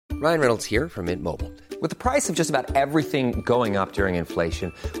Ryan Reynolds here from Mint Mobile. With the price of just about everything going up during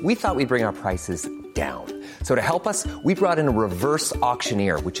inflation, we thought we'd bring our prices down. So to help us, we brought in a reverse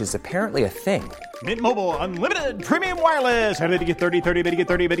auctioneer, which is apparently a thing. Mint Mobile Unlimited Premium Wireless. How to get 30, 30, bit to get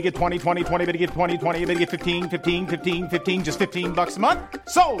 30, bit to get 20, 20, 20, bit to get 20, 20, bit to get 15, 15, 15, 15, just $15 a month?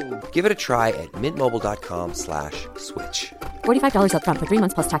 Sold! Give it a try at mintmobile.com/switch. $45 up front for 3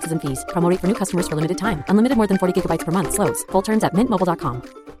 months plus taxes and fees. Promo rate for new customers for limited time. Unlimited more than 40 gigabytes per month. Slows full terms at mintmobile.com.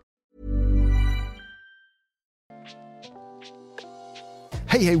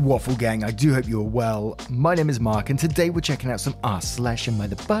 Hey Waffle Gang, I do hope you're well. My name is Mark and today we're checking out some r/in my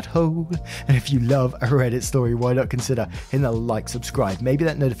the butthole. And if you love a Reddit story, why not consider hitting the like, subscribe, maybe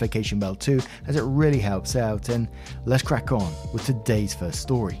that notification bell too, as it really helps out. And let's crack on with today's first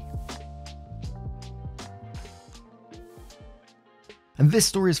story. And this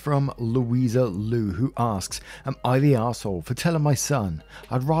story is from Louisa Lou, who asks, am I the arsehole for telling my son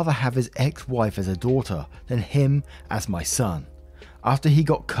I'd rather have his ex-wife as a daughter than him as my son, after he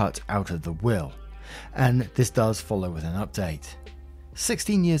got cut out of the will? And this does follow with an update.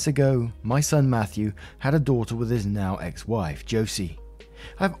 16 years ago, my son Matthew had a daughter with his now ex-wife, Josie.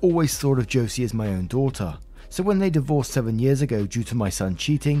 I've always thought of Josie as my own daughter, so when they divorced 7 years ago due to my son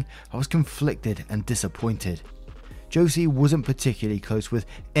cheating, I was conflicted and disappointed. Josie wasn't particularly close with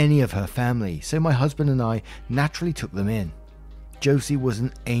any of her family, so my husband and I naturally took them in. Josie was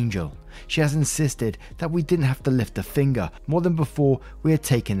an angel. She has insisted that we didn't have to lift a finger more than before we had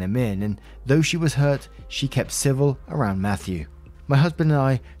taken them in, and though she was hurt, she kept civil around Matthew. My husband and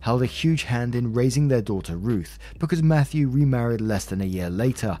I held a huge hand in raising their daughter Ruth, because Matthew remarried less than a year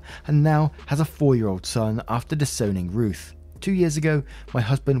later and now has a 4-year-old son after disowning Ruth. 2 years ago, my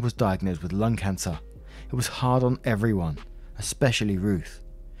husband was diagnosed with lung cancer. It was hard on everyone, especially Ruth.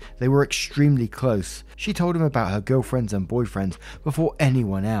 They were extremely close. She told him about her girlfriends and boyfriends before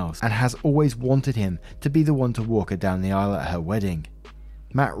anyone else and has always wanted him to be the one to walk her down the aisle at her wedding.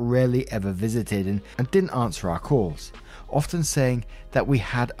 Matt rarely ever visited and didn't answer our calls, often saying that we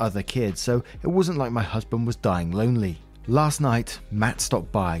had other kids, so it wasn't like my husband was dying lonely. Last night, Matt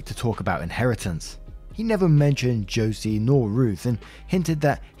stopped by to talk about inheritance. He never mentioned Josie nor Ruth and hinted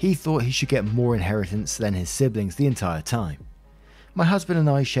that he thought he should get more inheritance than his siblings the entire time. My husband and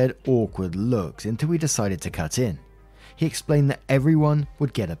I shared awkward looks until we decided to cut in. He explained that everyone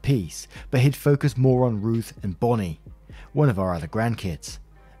would get a piece, but he'd focus more on Ruth and Bonnie, one of our other grandkids.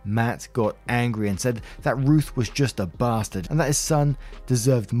 Matt got angry and said that Ruth was just a bastard and that his son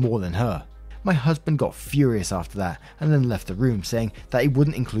deserved more than her. My husband got furious after that and then left the room, saying that he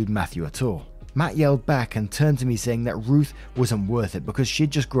wouldn't include Matthew at all. Matt yelled back and turned to me saying that Ruth wasn't worth it because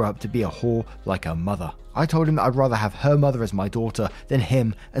she'd just grow up to be a whore like her mother. I told him that I'd rather have her mother as my daughter than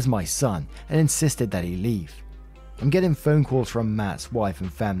him as my son and insisted that he leave. I'm getting phone calls from Matt's wife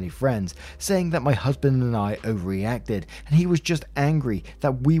and family friends saying that my husband and I overreacted and he was just angry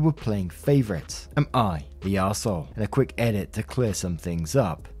that we were playing favourites. Am I the arsehole? And a quick edit to clear some things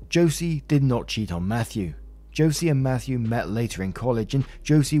up. Josie did not cheat on Matthew. Josie and Matthew met later in college and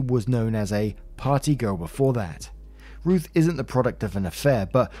Josie was known as a party girl before that. Ruth isn't the product of an affair,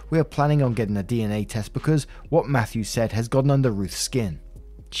 but we are planning on getting a DNA test because what Matthew said has gotten under Ruth's skin.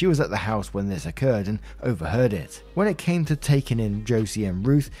 She was at the house when this occurred and overheard it. When it came to taking in Josie and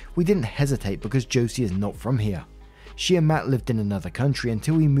Ruth, we didn't hesitate because Josie is not from here. She and Matt lived in another country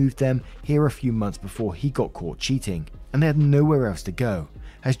until we moved them here a few months before he got caught cheating, and they had nowhere else to go,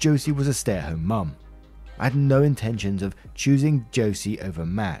 as Josie was a stay-at-home mum. I had no intentions of choosing Josie over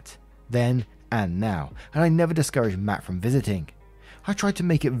Matt, then and now, and I never discouraged Matt from visiting. I tried to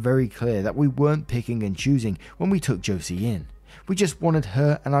make it very clear that we weren't picking and choosing when we took Josie in. We just wanted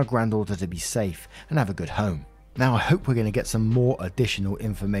her and our granddaughter to be safe and have a good home. Now I hope we're going to get some more additional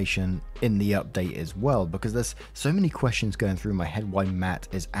information in the update as well, because there's so many questions going through my head why Matt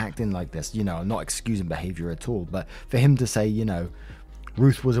is acting like this. I'm not excusing behavior at all, but for him to say,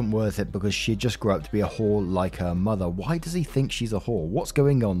 Ruth wasn't worth it because she just grew up to be a whore like her mother. Why does he think she's a whore? What's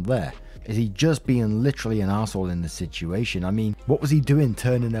going on there? Is he just being literally an arsehole in this situation? I mean, what was he doing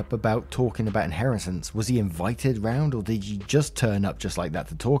turning up about talking about inheritance? Was he invited round or did he just turn up just like that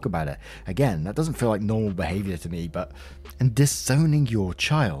to talk about it? Again, that doesn't feel like normal behavior to me, and disowning your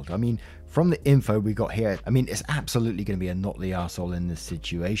child. I mean, from the info we got here, it's absolutely going to be a not the arsehole in this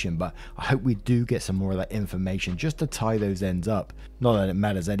situation, but I hope we do get some more of that information just to tie those ends up. Not that it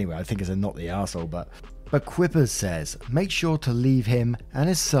matters anyway, I think it's a not the arsehole, But Quippers says, make sure to leave him and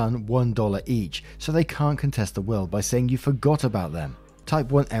his son $1 each so they can't contest the will by saying you forgot about them.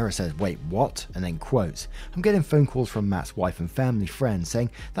 Type 1 error says, wait, what? And then quotes, I'm getting phone calls from Matt's wife and family friends saying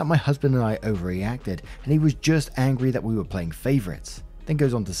that my husband and I overreacted and he was just angry that we were playing favourites. then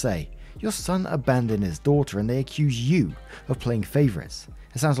goes on to say, your son abandoned his daughter and they accuse you of playing favourites.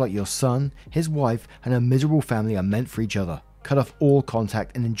 It sounds like your son, his wife and a miserable family are meant for each other. Cut off all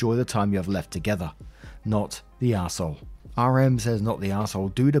contact and enjoy the time you have left together. Not the arsehole. RM says not the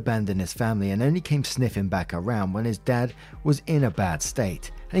arsehole. Dude abandoned his family and only came sniffing back around when his dad was in a bad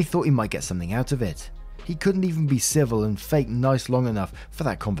state and he thought he might get something out of it. He couldn't even be civil and fake nice long enough for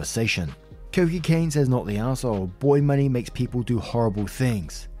that conversation. Koki Kane says not the arsehole. Boy money makes people do horrible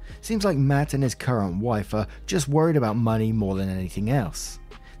things. Seems like Matt and his current wife are just worried about money more than anything else.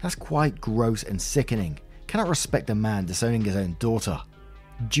 That's quite gross and sickening. Cannot respect a man disowning his own daughter.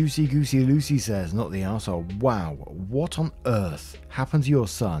 Juicy Goosey Lucy says, not the arsehole. Wow, what on earth happened to your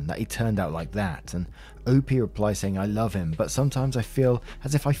son that he turned out like that? And OP replies saying, I love him, but sometimes I feel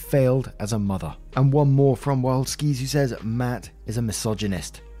as if I failed as a mother. And one more from Wild Skis who says, Matt is a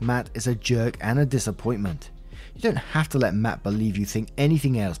misogynist. Matt is a jerk and a disappointment. You don't have to let Matt believe you think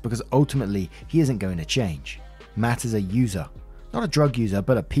anything else because ultimately he isn't going to change. Matt is a user. Not a drug user,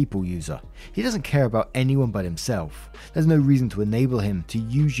 but a people user. He doesn't care about anyone but himself. There's no reason to enable him to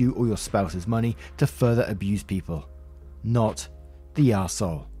use you or your spouse's money to further abuse people. Not the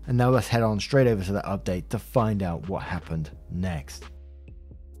arsehole. And now let's head on straight over to that update to find out what happened next.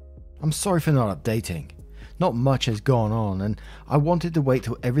 I'm sorry for not updating. Not much has gone on and I wanted to wait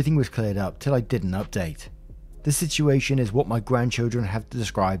till everything was cleared up till I did an update. The situation is what my grandchildren have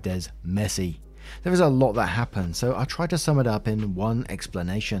described as messy. There is a lot that happened, so I tried to sum it up in one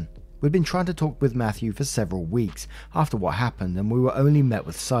explanation. We'd been trying to talk with Matthew for several weeks after what happened and we were only met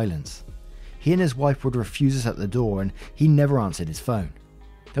with silence. He and his wife would refuse us at the door and he never answered his phone.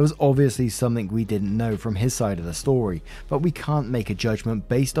 There was obviously something we didn't know from his side of the story, but we can't make a judgment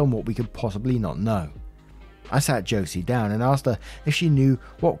based on what we could possibly not know. I sat Josie down and asked her if she knew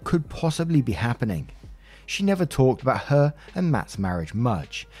what could possibly be happening. She never talked about her and Matt's marriage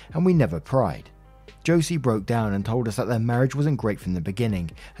much, and we never pried. Josie broke down and told us that their marriage wasn't great from the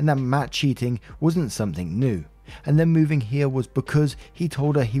beginning, and that Matt cheating wasn't something new, and then moving here was because he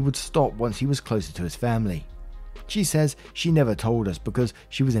told her he would stop once he was closer to his family. She says she never told us because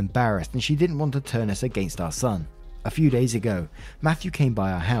she was embarrassed and she didn't want to turn us against our son. A few days ago, Matthew came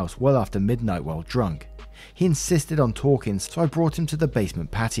by our house well after midnight while drunk. He insisted on talking, so I brought him to the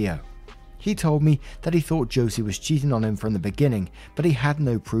basement patio. He told me that he thought Josie was cheating on him from the beginning, but he had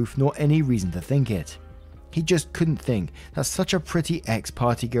no proof nor any reason to think it. He just couldn't think that such a pretty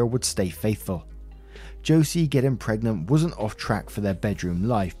ex-party girl would stay faithful. Josie getting pregnant wasn't off track for their bedroom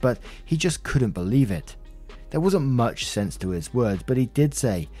life, but he just couldn't believe it. There wasn't much sense to his words, but he did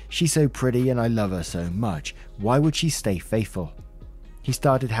say, she's so pretty and I love her so much, why would she stay faithful? He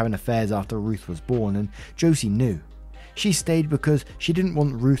started having affairs after Ruth was born and Josie knew. She stayed because she didn't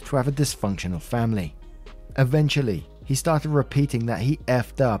want Ruth to have a dysfunctional family. Eventually, he started repeating that he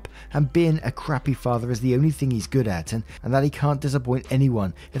effed up and being a crappy father is the only thing he's good at and that he can't disappoint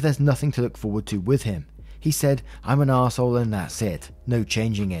anyone if there's nothing to look forward to with him. He said, I'm an arsehole and that's it, no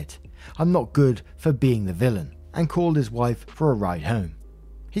changing it. I'm not good for being the villain, and called his wife for a ride home.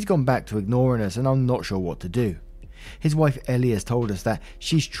 He's gone back to ignoring us and I'm not sure what to do. His wife Ellie has told us that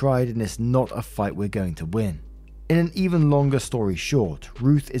she's tried and it's not a fight we're going to win. In an even longer story short,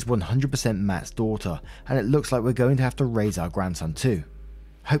 Ruth is 100% Matt's daughter and it looks like we're going to have to raise our grandson too.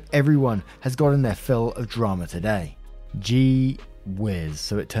 Hope everyone has gotten their fill of drama today. Gee whiz,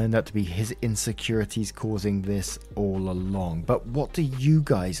 so it turned out to be his insecurities causing this all along. But what do you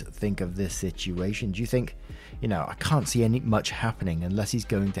guys think of this situation? Do you think, I can't see much happening unless he's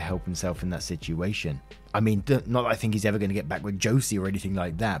going to help himself in that situation. I mean, not that I think he's ever going to get back with Josie or anything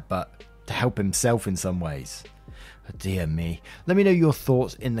like that, but to help himself in some ways. Oh, dear me. Let me know your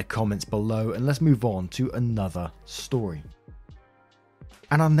thoughts in the comments below and let's move on to another story.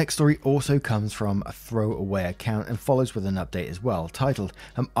 And our next story also comes from a throwaway account and follows with an update as well, titled,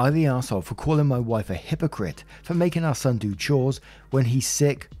 Am I the arsehole for calling my wife a hypocrite for making our son do chores when he's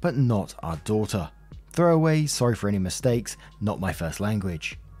sick but not our daughter? Throwaway, sorry for any mistakes, not my first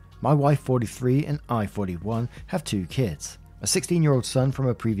language. My wife 43 and I 41 have 2 kids, a 16-year-old son from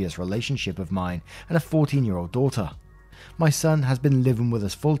a previous relationship of mine and a 14-year-old daughter. My son has been living with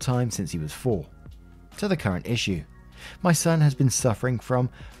us full time since he was 4. To the current issue. My son has been suffering from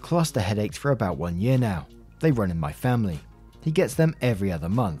cluster headaches for about 1 year now. They run in my family. He gets them every other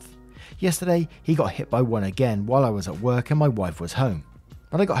month. Yesterday, he got hit by one again while I was at work and my wife was home.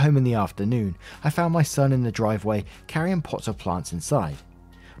 When I got home in the afternoon, I found my son in the driveway carrying pots of plants inside.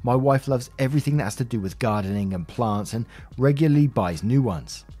 My wife loves everything that has to do with gardening and plants and regularly buys new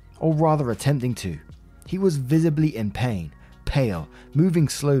ones, or rather attempting to. He was visibly in pain, pale, moving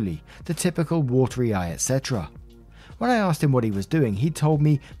slowly, the typical watery eye, etc. When I asked him what he was doing, he told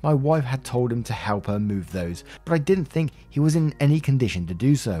me my wife had told him to help her move those, but I didn't think he was in any condition to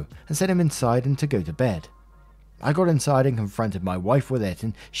do so, and sent him inside and to go to bed. I got inside and confronted my wife with it,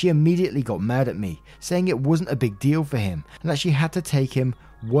 and she immediately got mad at me, saying it wasn't a big deal for him, and that she had to take him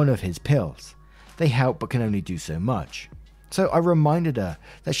one of his pills. They help but can only do so much. So I reminded her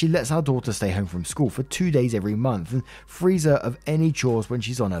that she lets our daughter stay home from school for 2 days every month and frees her of any chores when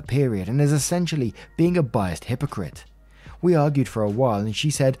she's on her period, and is essentially being a biased hypocrite. We argued for a while and she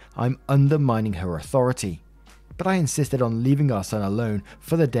said I'm undermining her authority. But I insisted on leaving our son alone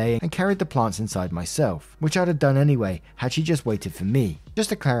for the day and carried the plants inside myself, which I'd have done anyway had she just waited for me. Just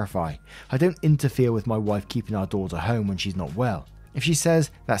to clarify, I don't interfere with my wife keeping our daughter home when she's not well. If she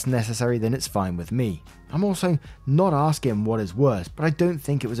says that's necessary, then it's fine with me. I'm also not asking what is worse, but I don't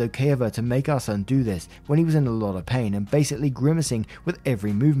think it was okay of her to make our son do this when he was in a lot of pain and basically grimacing with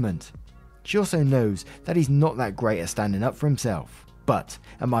every movement. She also knows that he's not that great at standing up for himself. But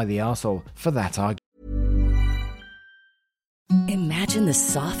am I the arsehole for that argument? Imagine the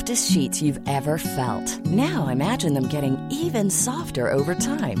softest sheets you've ever felt. Now imagine them getting even softer over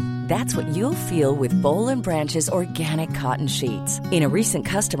time. That's what you'll feel with Boll & Branch's organic cotton sheets. In a recent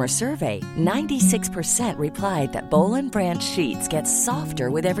customer survey, 96% replied that Boll & Branch sheets get softer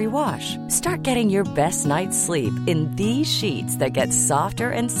with every wash. Start getting your best night's sleep in these sheets that get softer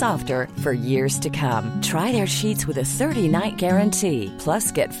and softer for years to come. Try their sheets with a 30-night guarantee.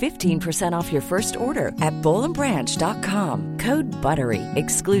 Plus, get 15% off your first order at bollandbranch.com. Code BUTTERY.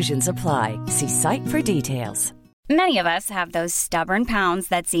 Exclusions apply. See site for details. Many of us have those stubborn pounds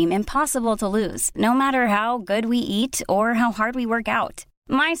that seem impossible to lose, no matter how good we eat or how hard we work out.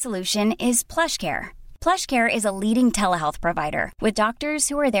 My solution is PlushCare. PlushCare is a leading telehealth provider with doctors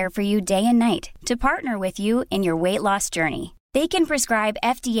who are there for you day and night to partner with you in your weight loss journey. They can prescribe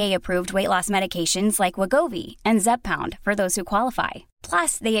FDA-approved weight loss medications like Wegovy and Zepbound for those who qualify.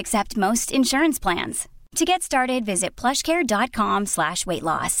 Plus, they accept most insurance plans. To get started, visit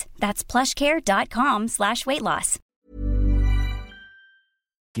plushcare.com/weightloss. That's plushcare.com/weightloss.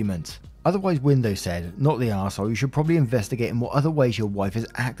 Otherwise, Windows said, not the arsehole, you should probably investigate in what other ways your wife is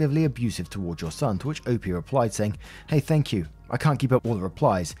actively abusive towards your son, to which Opie replied saying, hey, thank you. I can't keep up all the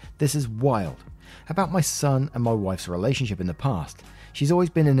replies. This is wild. About my son and my wife's relationship in the past. She's always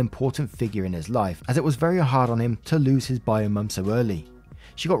been an important figure in his life, as it was very hard on him to lose his bio mum so early.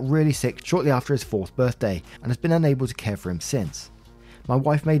 She got really sick shortly after his 4th birthday and has been unable to care for him since. My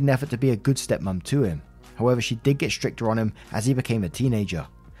wife made an effort to be a good stepmom to him. However, she did get stricter on him as he became a teenager.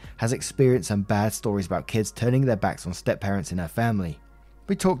 Has experienced some bad stories about kids turning their backs on step-parents in her family.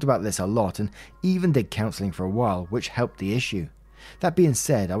 We talked about this a lot and even did counselling for a while, which helped the issue. That being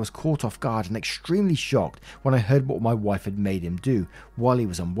said, I was caught off guard and extremely shocked when I heard what my wife had made him do while he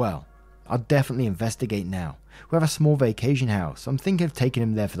was unwell. I'll definitely investigate now. We have a small vacation house. I'm thinking of taking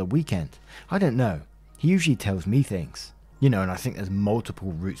him there for the weekend. I don't know. He usually tells me things. And I think there's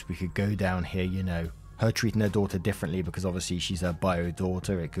multiple routes we could go down here, Her treating her daughter differently because obviously she's her bio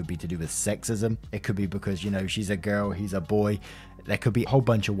daughter. It could be to do with sexism. It could be because, she's a girl, he's a boy. There could be a whole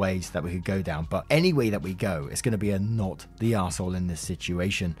bunch of ways that we could go down. But any way that we go, it's going to be a not the arsehole in this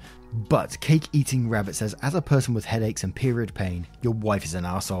situation. But Cake Eating Rabbit says, as a person with headaches and period pain, your wife is an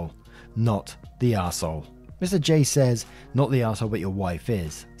arsehole. Not the arsehole. Mr. J says, not the arsehole but your wife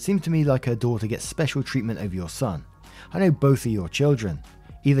is. Seems to me like her daughter gets special treatment over your son. I know both of your children.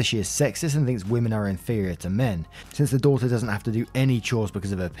 Either she is sexist and thinks women are inferior to men, since the daughter doesn't have to do any chores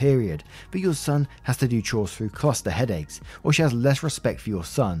because of her period, but your son has to do chores through cluster headaches, or she has less respect for your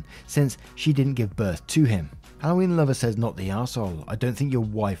son, since she didn't give birth to him. Halloween Lover says, not the arsehole. I don't think your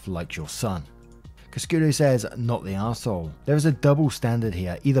wife likes your son. Cascudo says, not the arsehole. There is a double standard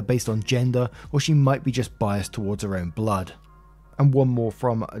here, either based on gender or she might be just biased towards her own blood. And one more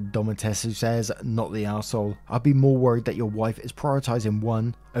from Domites who says, not the arsehole. I'd be more worried that your wife is prioritizing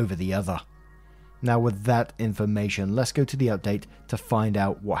one over the other. Now with that information, let's go to the update to find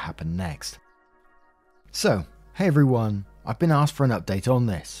out what happened next. So, hey everyone, I've been asked for an update on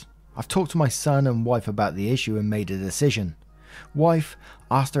this. I've talked to my son and wife about the issue and made a decision. Wife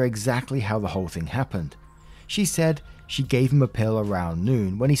asked her exactly how the whole thing happened. She said she gave him a pill around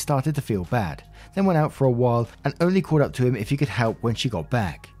noon when he started to feel bad, then went out for a while and only called up to him if he could help when she got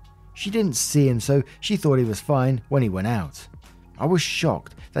back. She didn't see him, so she thought he was fine when he went out. I was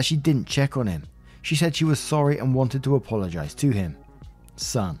shocked that she didn't check on him. She said she was sorry and wanted to apologize to him.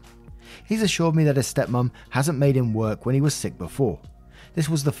 Son. He's assured me that his stepmom hasn't made him work when he was sick before. This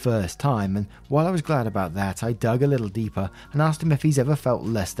was the first time, and while I was glad about that, I dug a little deeper and asked him if he's ever felt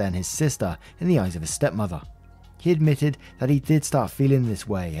less than his sister in the eyes of his stepmother. He admitted that he did start feeling this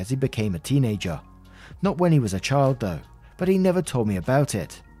way as he became a teenager. Not when he was a child though, but he never told me about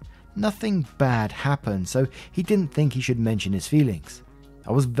it. Nothing bad happened, so he didn't think he should mention his feelings.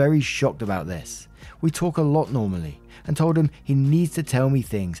 I was very shocked about this. We talk a lot normally, and told him he needs to tell me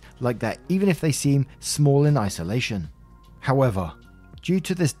things like that even if they seem small in isolation. However, due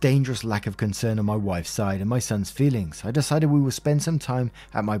to this dangerous lack of concern on my wife's side and my son's feelings, I decided we will spend some time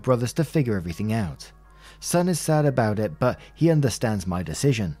at my brother's to figure everything out. Son is sad about it, but he understands my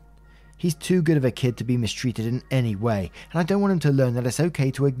decision. He's too good of a kid to be mistreated in any way, and I don't want him to learn that it's okay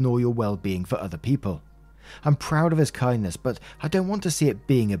to ignore your well-being for other people. I'm proud of his kindness, but I don't want to see it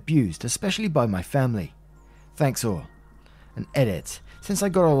being abused, especially by my family. Thanks all. An edit. Since I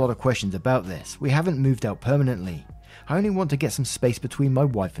got a lot of questions about this, we haven't moved out permanently. I only want to get some space between my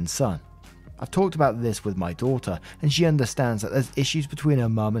wife and son. I've talked about this with my daughter, and she understands that there's issues between her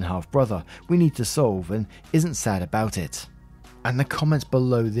mum and half-brother we need to solve and isn't sad about it. And the comments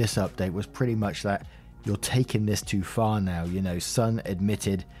below this update was pretty much that you're taking this too far now, Son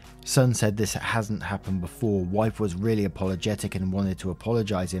admitted. Son said this hasn't happened before. Wife was really apologetic and wanted to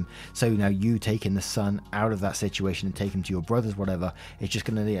apologize him. So now you taking the son out of that situation and take him to your brothers, whatever, it's just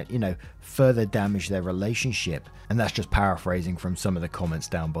going to, further damage their relationship. And that's just paraphrasing from some of the comments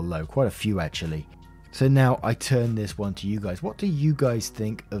down below. Quite a few actually. So now I turn this one to you guys. What do you guys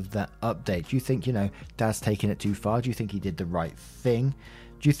think of that update? Do you think, Dad's taking it too far? Do you think he did the right thing?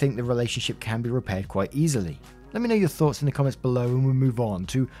 Do you think the relationship can be repaired quite easily? Let me know your thoughts in the comments below and we'll move on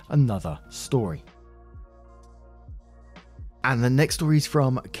to another story. And the next story is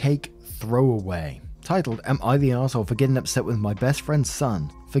from Cake Throwaway, titled, Am I the arsehole for getting upset with my best friend's son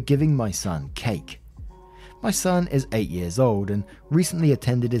for giving my son cake? My son is 8 years old and recently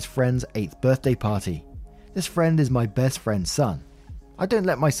attended his friend's 8th birthday party. This friend is my best friend's son. I don't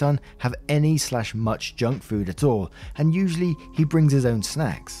let my son have any/much junk food at all, and usually he brings his own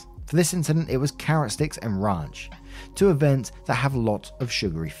snacks. For this incident, it was carrot sticks and ranch, two events that have lots of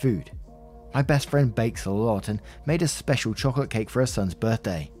sugary food. My best friend bakes a lot and made a special chocolate cake for her son's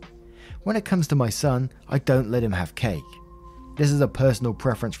birthday. When it comes to my son, I don't let him have cake. This is a personal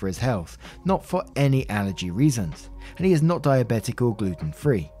preference for his health, not for any allergy reasons, and he is not diabetic or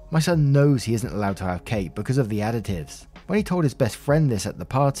gluten-free. My son knows he isn't allowed to have cake because of the additives. When he told his best friend this at the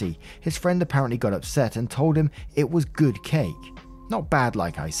party, his friend apparently got upset and told him it was good cake. Not bad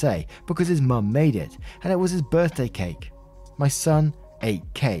like I say, because his mum made it, and it was his birthday cake. My son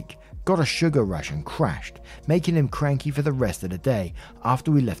ate cake, got a sugar rush and crashed, making him cranky for the rest of the day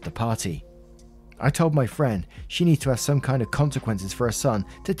after we left the party. I told my friend she needs to have some kind of consequences for her son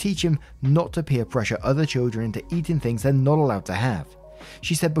to teach him not to peer pressure other children into eating things they're not allowed to have.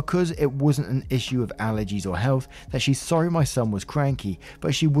 She said because it wasn't an issue of allergies or health that she's sorry my son was cranky,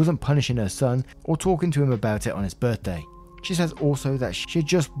 but she wasn't punishing her son or talking to him about it on his birthday. She says also that she'd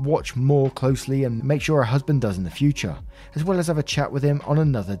just watch more closely and make sure her husband does in the future, as well as have a chat with him on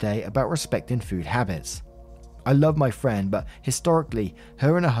another day about respecting food habits. I love my friend, but historically,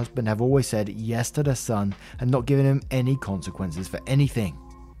 her and her husband have always said yes to their son and not given him any consequences for anything.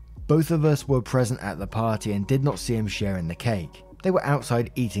 Both of us were present at the party and did not see him sharing the cake. They were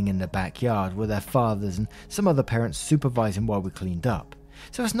outside eating in the backyard with their fathers and some other parents supervising while we cleaned up.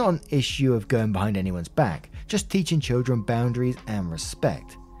 So it's not an issue of going behind anyone's back, just teaching children boundaries and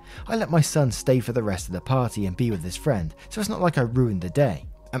respect. I let my son stay for the rest of the party and be with his friend, so it's not like I ruined the day.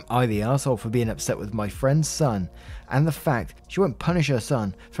 Am I the arsehole for being upset with my friend's son and the fact she won't punish her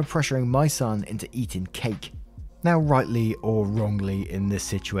son for pressuring my son into eating cake? Now, rightly or wrongly in this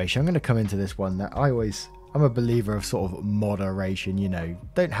situation, I'm going to come into this one that I'm a believer of sort of moderation,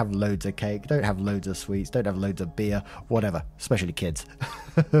 Don't have loads of cake, don't have loads of sweets, don't have loads of beer, whatever, especially kids.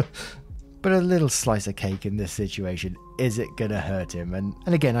 But a little slice of cake in this situation, is it going to hurt him? And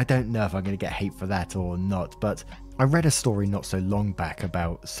again, I don't know if I'm going to get hate for that or not, but I read a story not so long back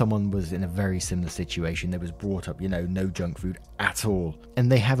about someone was in a very similar situation. They was brought up, no junk food at all.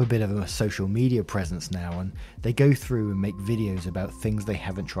 And they have a bit of a social media presence now, and they go through and make videos about things they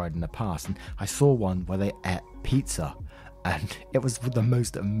haven't tried in the past. And I saw one where they ate pizza, and it was the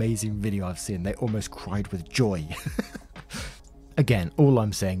most amazing video I've seen. They almost cried with joy. Again, all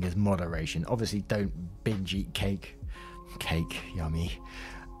I'm saying is moderation. Obviously, don't binge eat cake. Cake, yummy.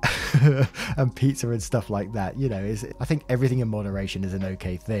 And pizza and stuff like that. I think everything in moderation is an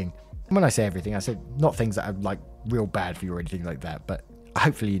okay thing. And when I say everything, I say not things that are like real bad for you or anything like that, but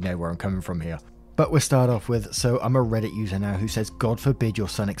hopefully you know where I'm coming from here. But we'll start off with, so I'm a Reddit user now who says, God forbid your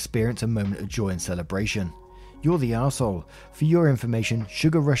son experience a moment of joy and celebration. You're the arsehole. For your information,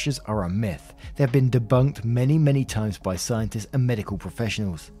 sugar rushes are a myth. They have been debunked many times by scientists and medical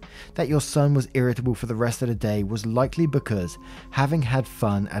professionals. That your son was irritable for the rest of the day was likely because, having had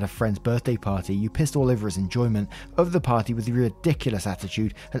fun at a friend's birthday party, you pissed all over his enjoyment of the party with your ridiculous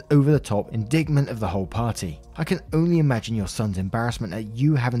attitude and over-the-top indictment of the whole party. I can only imagine your son's embarrassment at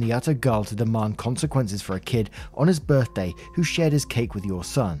you having the utter gall to demand consequences for a kid on his birthday who shared his cake with your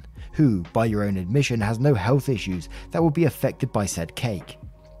son, who, by your own admission, has no health issues that will be affected by said cake.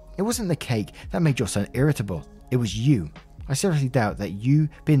 It wasn't the cake that made your son irritable, it was you. I seriously doubt that you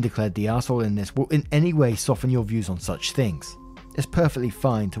being declared the arsehole in this will in any way soften your views on such things. It's perfectly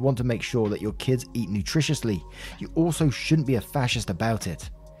fine to want to make sure that your kids eat nutritiously. You also shouldn't be a fascist about it.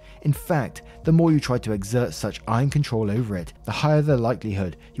 In fact, the more you try to exert such iron control over it, the higher the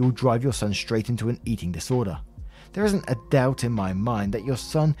likelihood you will drive your son straight into an eating disorder. There isn't a doubt in my mind that your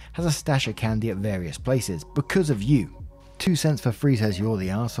son has a stash of candy at various places because of you. 2 cents for free says you're the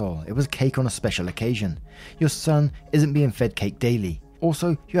arsehole. It was cake on a special occasion. Your son isn't being fed cake daily.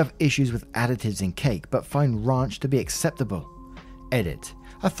 Also, you have issues with additives in cake but find ranch to be acceptable. Edit.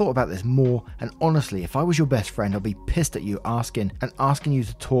 I thought about this more, and honestly, if I was your best friend, I'd be pissed at you asking you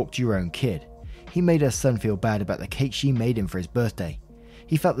to talk to your own kid. He made her son feel bad about the cake she made him for his birthday.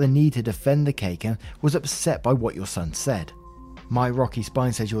 He felt the need to defend the cake and was upset by what your son said. My Rocky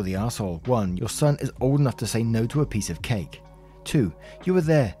Spine says you're the arsehole. 1. Your son is old enough to say no to a piece of cake. 2. You were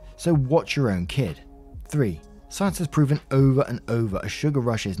there, so watch your own kid. 3. Science has proven over and over a sugar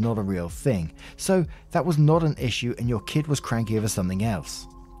rush is not a real thing, so that was not an issue and your kid was cranky over something else.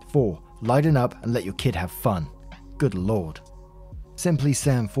 4. Lighten up and let your kid have fun. Good lord. Simply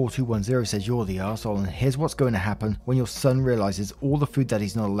Sam 4210 says you're the arsehole, and here's what's going to happen when your son realizes all the food that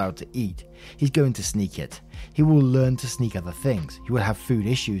he's not allowed to eat. He's going to sneak it. He will learn to sneak other things. He will have food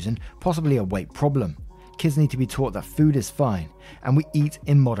issues and possibly a weight problem. Kids need to be taught that food is fine and we eat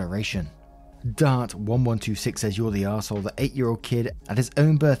in moderation. Dart1126 says you're the arsehole. The 8-year-old kid at his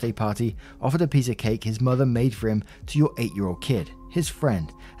own birthday party offered a piece of cake his mother made for him to your 8-year-old kid, his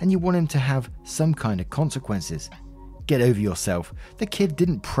friend, and you want him to have some kind of consequences. Get over yourself. The kid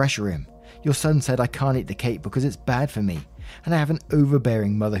didn't pressure him. Your son said I can't eat the cake because it's bad for me, and I have an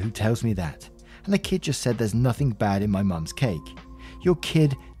overbearing mother who tells me that. And the kid just said there's nothing bad in my mum's cake. Your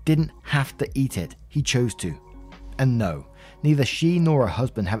kid didn't have to eat it, he chose to. And no, neither she nor her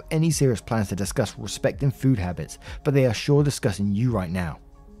husband have any serious plans to discuss respecting food habits, but they are sure discussing you right now.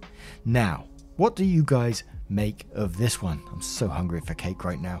 Now, what do you guys make of this one? I'm so hungry for cake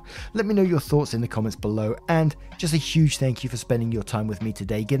right now. Let me know your thoughts in the comments below, and just a huge thank you for spending your time with me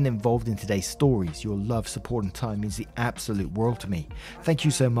today, getting involved in today's stories. Your love, support and time means the absolute world to me. Thank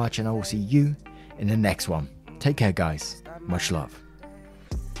you so much, and I will see you in the next one. Take care, guys. Much love.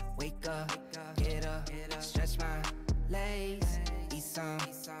 Wake up, get up, stretch my legs, eat some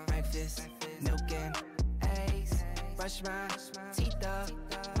breakfast, milk and eggs, brush my teeth up,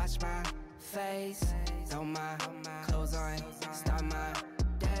 wash my face, throw my clothes on, start my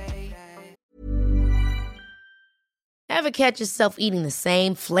day. Ever catch yourself eating the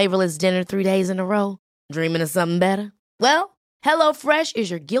same flavorless dinner 3 days in a row? Dreaming of something better? Well, HelloFresh is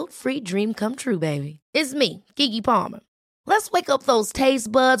your guilt-free dream come true, baby. It's me, Keke Palmer. Let's wake up those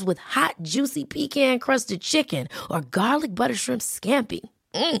taste buds with hot, juicy pecan-crusted chicken or garlic butter shrimp scampi.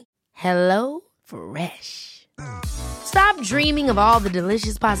 Hello Fresh. Stop dreaming of all the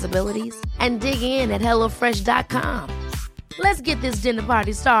delicious possibilities and dig in at HelloFresh.com. Let's get this dinner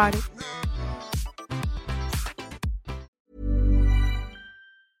party started.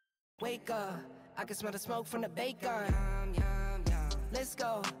 Wake up, I can smell the smoke from the bacon. Let's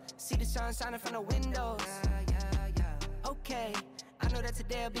go, see the sun shining from the windows. Okay, I know that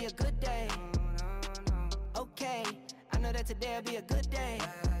today'll be a good day. Okay, I know that today'll be a good day.